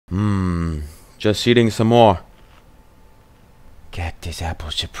Just eating some more. Get this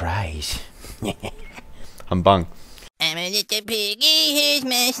apple surprise. 很棒。I'm a little piggy, here's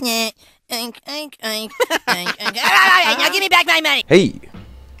my snack. Now give me back my money. Hey,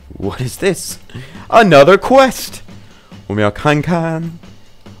 what is this? Another quest. 我们要看看。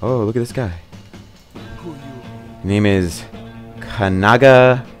Oh, look at this guy. Name is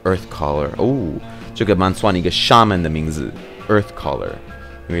Kanaga Earthcaller. Oh, 这个蛮算一个 shaman 的名字 ，Earthcaller，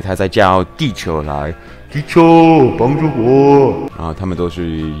 因为他在叫地球来，地球帮助我。然后他们都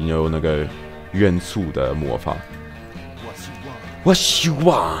是有那个元素的魔法。What you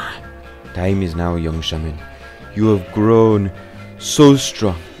want? Time is now, young shaman. You have grown so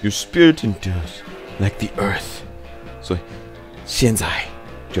strong. Your spirit endures like the earth. 所以现在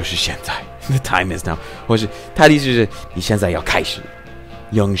就是现在。The time is now. 或是他的意思是你现在要开始。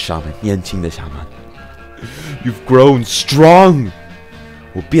Young shaman， 年轻的shaman。You've grown strong.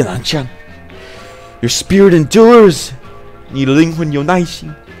 我变很强。Your spirit endures. 你的灵魂有耐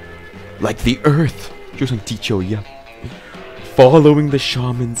心。Like the earth， 就像地球一样。Following the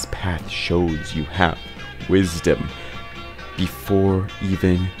shaman's path shows you have wisdom before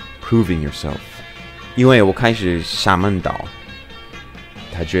even proving yourself. 因为我开始沙曼岛，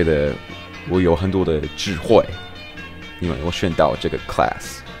他觉得我有很多的智慧，因为我选到这个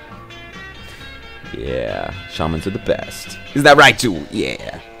class. Yeah, shamans are the best. Is that right too?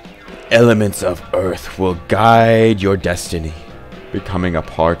 Yeah. Elements of earth will guide your destiny, becoming a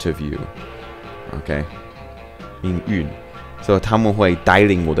part of you. Okay. 命运。所以他们会带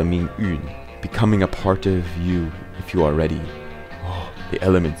领我的命运 ，becoming a part of you if you are ready. The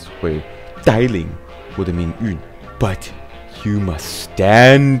elements 会带领我的命运 ，but you must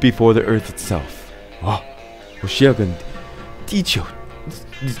stand before the earth itself. 我需要跟地球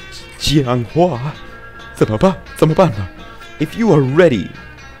讲话，怎么办？怎么办呢 ？If you are ready,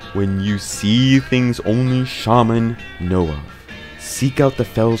 when you see things only shaman know of, seek out the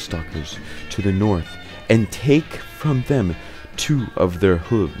Fellstalkers to the north and take from them 2 of their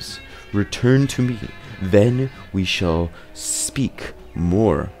hooves. Return to me, then we shall speak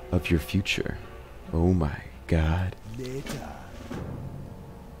more of your future. Oh my God.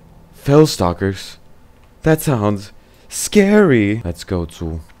 Fellstalkers? That sounds scary. Let's go,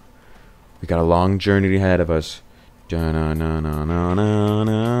 Zhu. We got a long journey ahead of us. I'm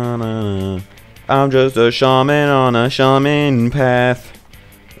just a shaman on a shaman path.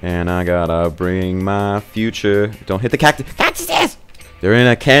 And I gotta bring my future. Don't hit the cactuses! They're in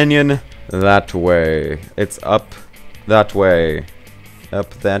a canyon that way. It's up that way.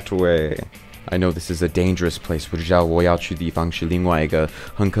 Up that way. I know this is a dangerous place. 我知道我要去的地方是另外一个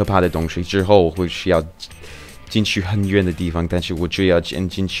很可怕的东西。之后会需要进去很远的地方，但是我就要先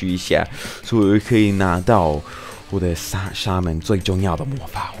进去一下，所以我可以拿到我的沙门最重要的魔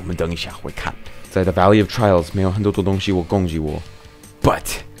法。我们等一下会看。在 The Valley of Trials 没有很多东西我攻击我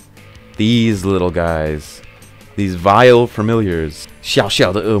 ，but these little guys, these vile familiars, 小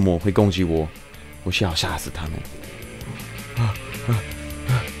小的恶魔会攻击我，我需要杀死他们。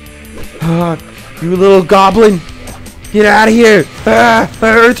You little goblin! Get out of here!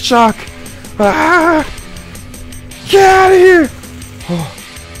 Earth shock! Get out of here!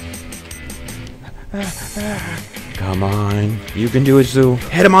 Come on, you can do it, Zoo.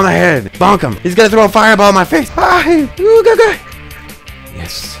 Hit him on the head. Bonk him. He's gonna throw a fireball in my face.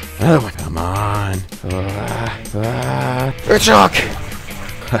 Yes. Another one. Come on. Earth shock.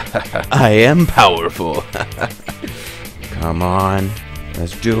 I am powerful. Come on.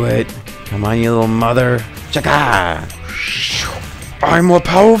 Let's do it. Come on, you little mother. Chaka. I'm more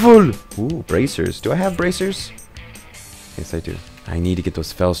powerful. Ooh, bracers. Do I have bracers? Yes, I do. I need to get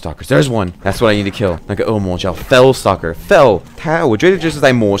those Fellstalkers. There's one. That's what I need to kill. 那个恶魔叫 Fellstalker. Fell. 它我觉得就是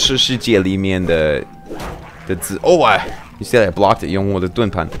在魔兽世界里面的字。Oh, you see that I blocked it. 用我的盾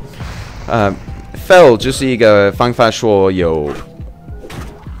盘。Fell 就是一个方法说有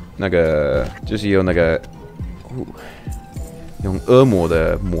那个就是有那个用恶魔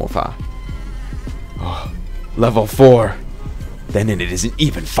的魔法。Level 4. Then it is an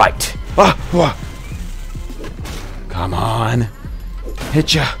even fight. Come on.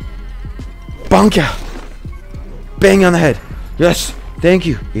 Hit ya. Bonk ya. Bang on the head. Yes. Thank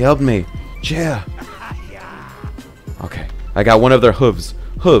you. You helped me. Yeah. Okay. I got one of their hooves.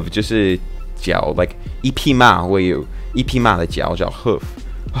 Hoof 就是脚 like 一匹马会有一匹马的脚叫 hoof.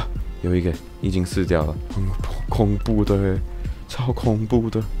 有一个已经死掉了。恐怖的，超恐怖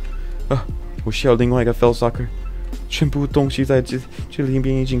的。我需要另外一个 Fellstalker。全部东西在这里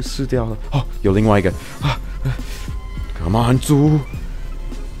边已经死掉了。有另外一个。Come on, Zoo.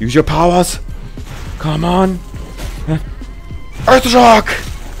 Use your powers. Come on. Earth shock.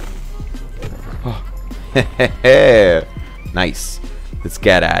 Nice. Let's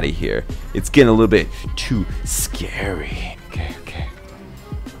get out of here. It's getting a little bit too scary. Okay.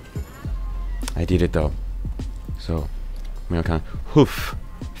 I did it though. So, 没有看 hoof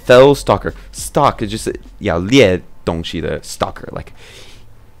fell stalker stalk 就是要猎东西的 stalker, like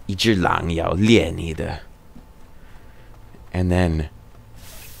一只狼要猎你的。And then,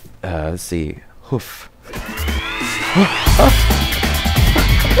 let's see, hoof.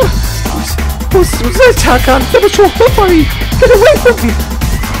 我在查看怎么说 hoof 而已 ，Get away from me！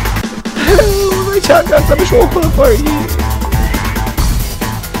 我在查看怎么说 hoof 而已。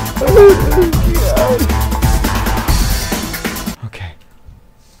Okay.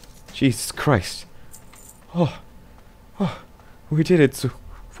 Jesus Christ. Oh, we did it.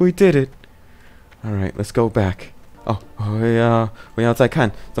 We did it. All right, let's go back. Oh, 我要再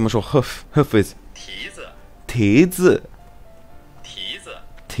看怎么说 hoof. Hoof is 蹄子。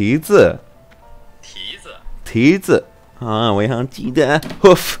啊，我要记得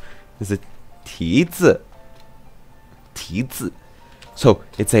hoof 就是蹄子。So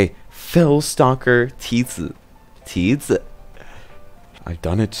it's a fell stalker 蹄子。I've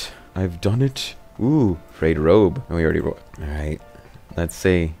done it. Ooh, frayed robe. Oh, we already wrote. All right, let's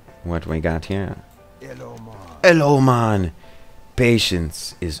see what we got here. Elomon.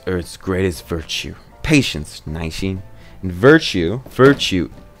 Patience is Earth's greatest virtue. Patience, 耐心. And virtue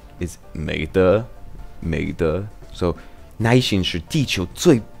is 美德. So 耐心是地球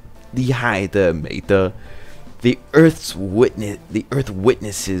最厉害的美德. The earth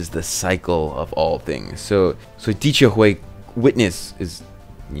witnesses the cycle of all things. So 地球会 witness is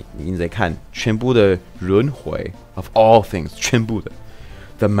你在看全部的轮回 of all things 全部的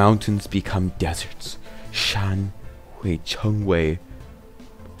The mountains become deserts. 山会成为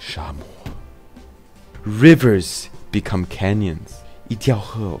沙漠 Rivers become canyons. 一条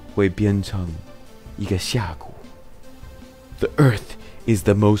河会变成一个峡谷 The earth is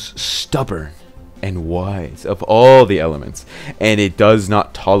the most stubborn and wise of all the elements, and it does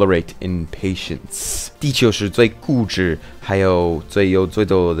not tolerate impatience. 地球是最固执，还有最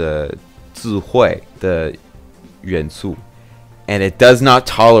多的智慧的元素 and it does not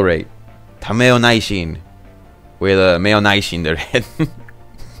tolerate. 它没有耐心，为了没有耐心的人。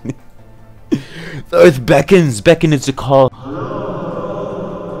The earth beckons to call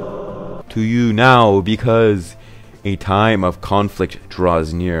to you now because a time of conflict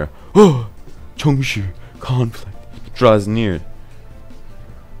draws near. Oh, 冲突 conflict draws near.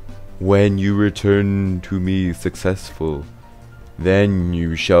 When you return to me successful, then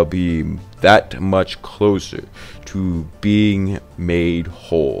you shall be that much closer to being made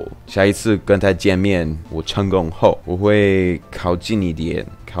whole. 下一次跟他见面，我成功后，我会靠近一点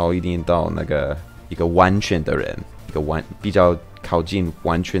到那个一个完全的人，比较靠近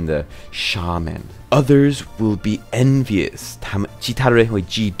完全的 shaman. Others will be envious. 其他人会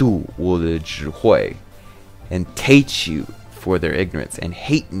嫉妒我的智慧 and hate you for their ignorance and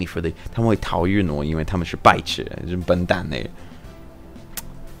hate me for the. 他们会讨厌我，因为他们是白痴，是笨蛋呢。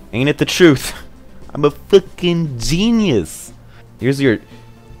Ain't it the truth? I'm a fucking genius. Here's your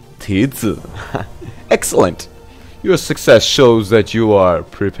蹄子 Excellent. Your success shows that you are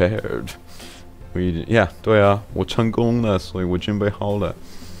prepared. Yeah, 对啊，我成功了，所以我准备好了，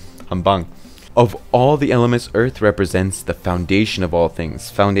很棒。Of all the elements, Earth represents the foundation of all things.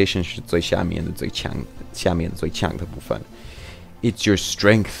 Foundation 是最下面的最强的部分。It's your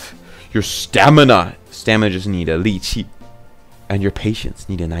strength, your stamina. Stamina 就是你的力气。And your patience,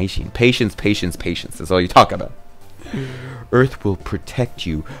 你的耐心。Patience. That's all you talk about. Earth will protect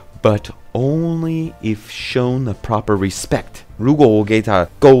you, but only if shown the proper respect. 如果我给它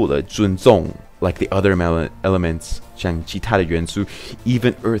够了尊重 like the other elements, 像其他的元素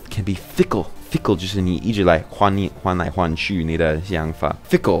even Earth can be fickle. Fickle 就是你一直来换来换去你的想法。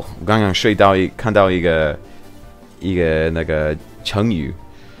Fickle 我刚刚看到一个那个成语，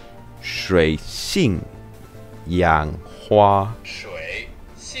水性杨花。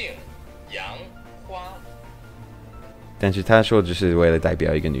但是他说只是为了代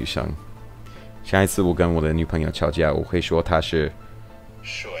表一个女生。下一次我跟我的女朋友吵架，我会说她是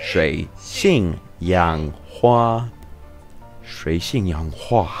水性杨花。水性杨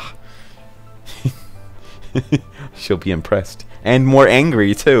花。She'll be impressed and more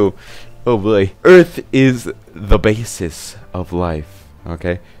angry too. Oh boy. Earth is the basis of life.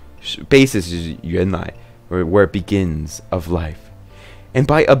 Okay? Basis is 原来 where it begins of life. And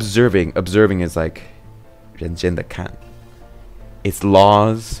by observing is like 认真的看 its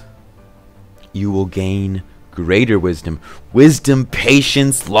laws, you will gain greater wisdom. Wisdom,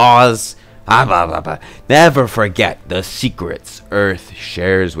 patience, laws. Never forget the secrets Earth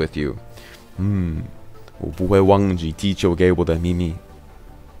shares with you. 我不会忘记地球给我的秘密。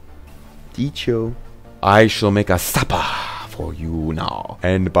地球 I shall make a supper for you now,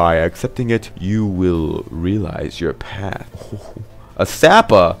 and by accepting it, you will realize your path. A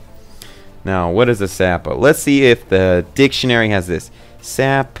sappa? Now, what is a sappa? Let's see if the dictionary has this.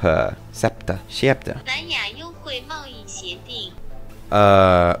 Sappa. Sapta. Shapta. 南亚优惠贸易协定。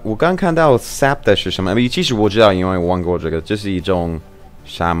我刚看到 sapta 是什么？其实我知道，因为我玩过这个，这是一种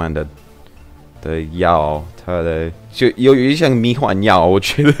沙曼的药，它的就有一像迷幻药，我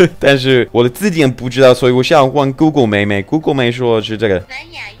觉得，但是我的字典不知道，所以我需要问 Google 妹妹。Google 妹说是这个。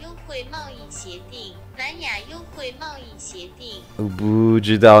南亚优惠贸易协定。南亚优惠贸易协定。我不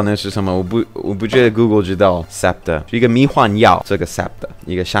知道那是什么，我不觉得 Google 知道 sapta 是一个迷幻药，这个 sapta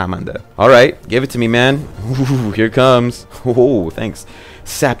一个沙曼的。All right, give it to me, man. Ooh, here comes. Oh, thanks.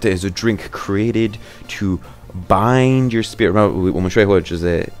 Sapta is a drink created to bind your spirit. 我们学会就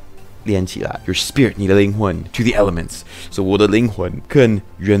是连起来 your spirit 你的灵魂 to the elements. So 我的灵魂跟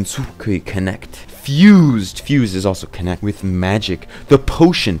元素可以 connect. Fused is also connect with magic. The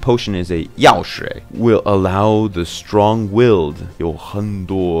potion is a 药水 will allow the strong-willed 有很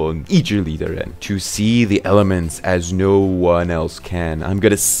多意志力的人 to see the elements as no one else can. I'm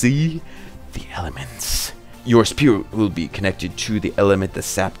gonna see the elements. Your spirit will be connected to the element the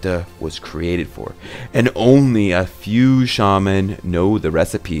sapta was created for. And only a few shaman know the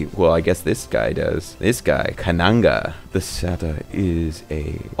recipe. Well, I guess this guy does. This guy, Kananga. The sapta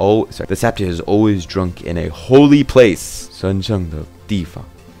is always drunk in a holy place. 神圣的地方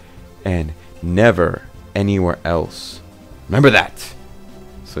and never anywhere else. Remember that.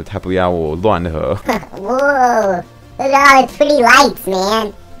 So 他不要我乱喝 Whoa. Oh, it's pretty lights,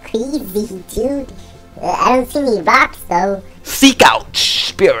 man. Crazy, dude. I don't see any rocks, though. Seek out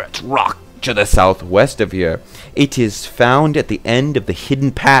Spirit Rock to the southwest of here. It is found at the end of the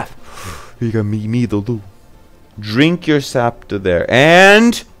hidden path. Drink your sapta there,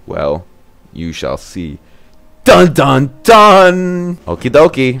 and, well, you shall see. Dun dun dun! Okie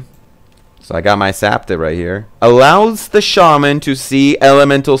dokie. So I got my sapta right here. Allows the shaman to see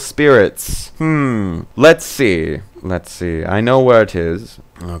elemental spirits. Let's see. I know where it is.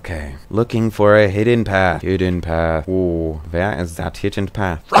 Okay. Looking for a hidden path. Oh, where is that hidden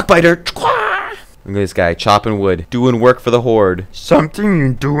path? Rockbiter! Look at this guy chopping wood. Doing work for the horde. Something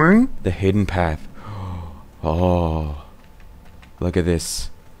you doing? The hidden path. Oh. Look at this.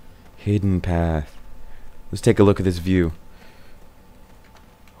 Hidden path. Let's take a look at this view.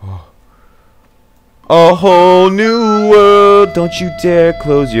 Oh. A whole new world. Don't you dare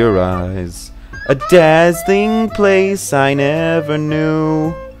close your eyes. A dazzling place I never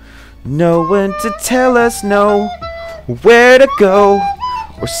knew. No one to tell us no, where to go,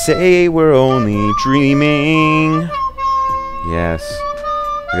 or say we're only dreaming. Yes.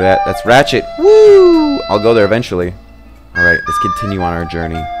 Look at that. That's Ratchet. Woo! I'll go there eventually. Alright, let's continue on our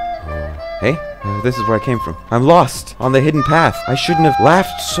journey. Hey? This is where I came from. I'm lost on the hidden path. I shouldn't have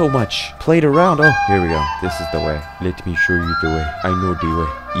laughed so much. Played around. Oh, here we go. This is the way. Let me show you the way. I know the way.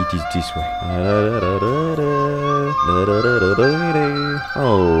 It is this way.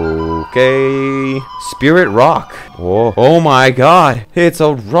 Okay. Spirit Rock. Whoa. Oh my god. It's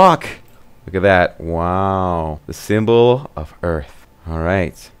a rock. Look at that. Wow. The symbol of Earth.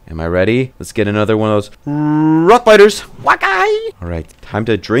 Alright. Am I ready? Let's get another one of those rock biters. Wakai! Alright. Time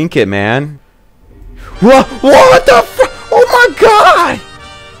to drink it, man. What the oh my god!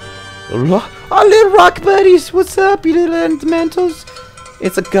 Our little rock buddies, what's up, you little elementals?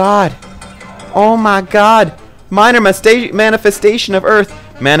 It's a god. Oh my god. Minor manifestation of Earth.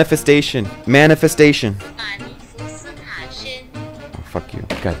 Manifestation. Oh, fuck you.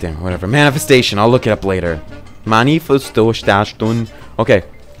 God damn, whatever. Manifestation. I'll look it up later. Manifestation. Okay.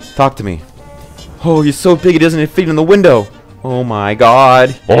 Talk to me. Oh, he's so big it doesn't fit in the window. Oh my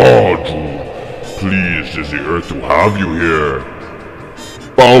god. Pleased is the earth to have you here.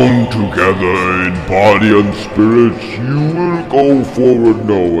 Bound together in body and spirit, you will go forward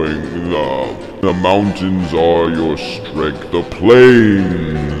knowing the mountains are your strength, the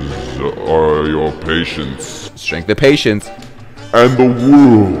plains are your patience. Strength of patience. And the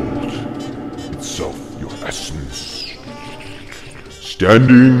world itself your essence.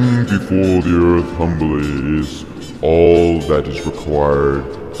 Standing before the earth humbly is all that is required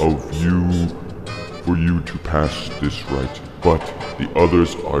of you for you to pass this rite, but the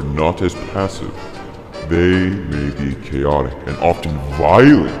others are not as passive. They may be chaotic and often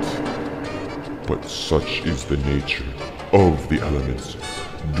violent, but such is the nature of the elements.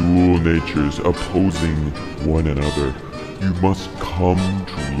 Dual natures opposing one another. You must come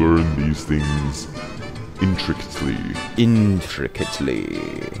to learn these things intricately. Intricately.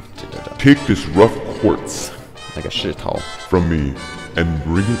 Take this rough quartz 那个石头。 from me and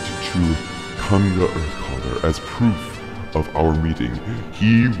bring it to Kanga Earthcaller as proof of our meeting.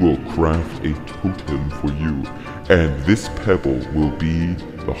 He will craft a totem for you, and this pebble will be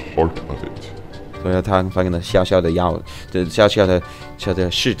the heart of it. 所以他放个小小的小的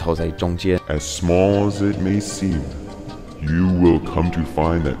石头在中间。 As small as it may seem, you will come to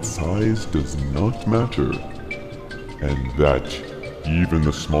find that size does not matter, and that even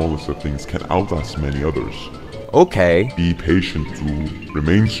the smallest of things can outlast many others. Okay. Be patient, Zhu.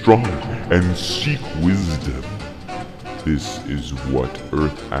 Remain strong and seek wisdom. This is what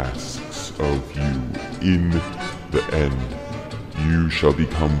Earth asks of you. In the end, you shall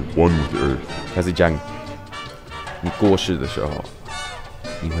become one with Earth. 开始讲，你过世的时候，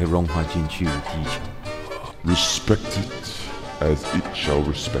你会融化进去地球。 Respect it as it shall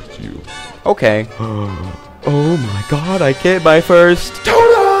respect you. Okay. Oh my God! I get my first totem.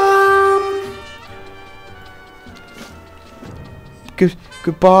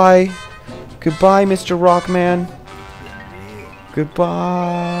 Goodbye, Mr. Rockman.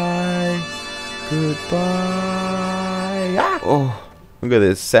 Goodbye. Ah! Oh, look at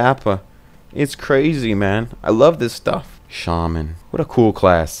this sap. It's crazy, man. I love this stuff. Shaman, what a cool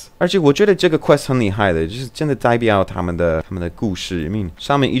class. 而且我觉得这个 quest 很厉害的，就是真的代表他们的故事。I mean，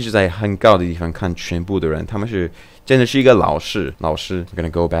 上面一直在很高的地方看全部的人，他们真的是一个老师。We're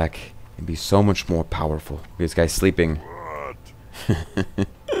gonna go back and be so much more powerful. This guy's sleeping.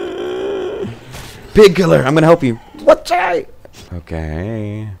 Big killer, I'm gonna help you. What?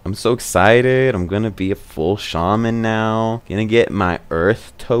 Okay, I'm so excited. I'm gonna be a full shaman now. Gonna get my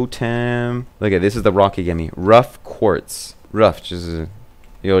earth totem. Look at this is the rock he gave me. Rough quartz. Rough 就是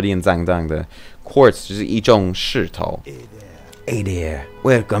有点脏脏的 quartz 就是一种石头。Hey there,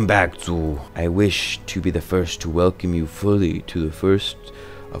 welcome back, Zhu. I wish to be the first to welcome you fully to the first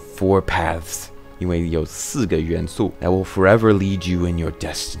of 4 paths. 因为有4个元素 that will forever lead you in your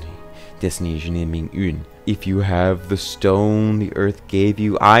destiny. Destiny 是你的命运。If you have the stone the earth gave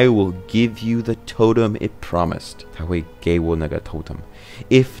you, I will give you the totem it promised. 它会给我那个 totem.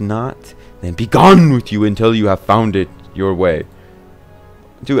 If not, then be gone with you until you have found it your way.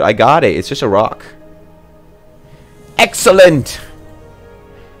 Dude, I got it. It's just a rock. Excellent!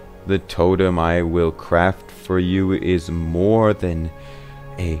 The totem I will craft for you is more than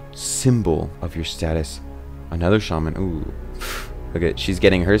a symbol of your status. Another shaman. Ooh. Look at, she's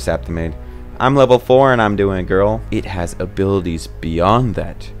getting her scepter made. I'm level 4 and I'm doing it, girl. It has abilities beyond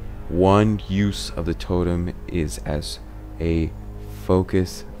that. One use of the totem is as a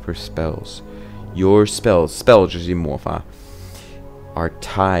focus for spells. Your spells, are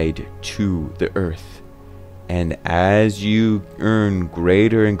tied to the earth. And as you earn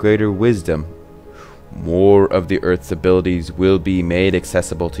greater and greater wisdom, more of the earth's abilities will be made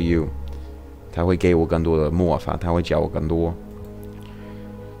accessible to you. 它会给我更多的魔法，它会教我更多。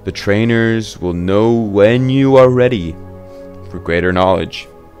The trainers will know when you are ready for greater knowledge.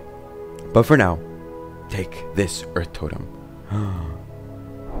 But for now, take this earth totem.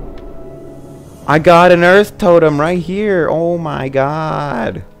 I got an earth totem right here. Oh my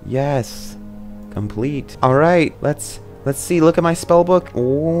god. Yes. Complete. Alright, let's see. Look at my spell book.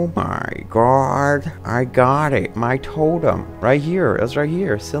 Oh my god. I got it. My totem. Right here. It's right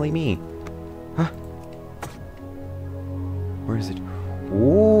here. Silly me. Huh? Where is it?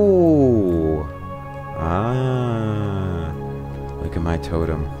 Ooh. Ah. Look at my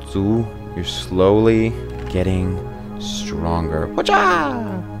totem. Zhu, you're slowly getting stronger.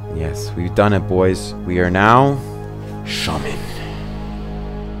 Wacha! Yes, we've done it, boys. We are now shaman.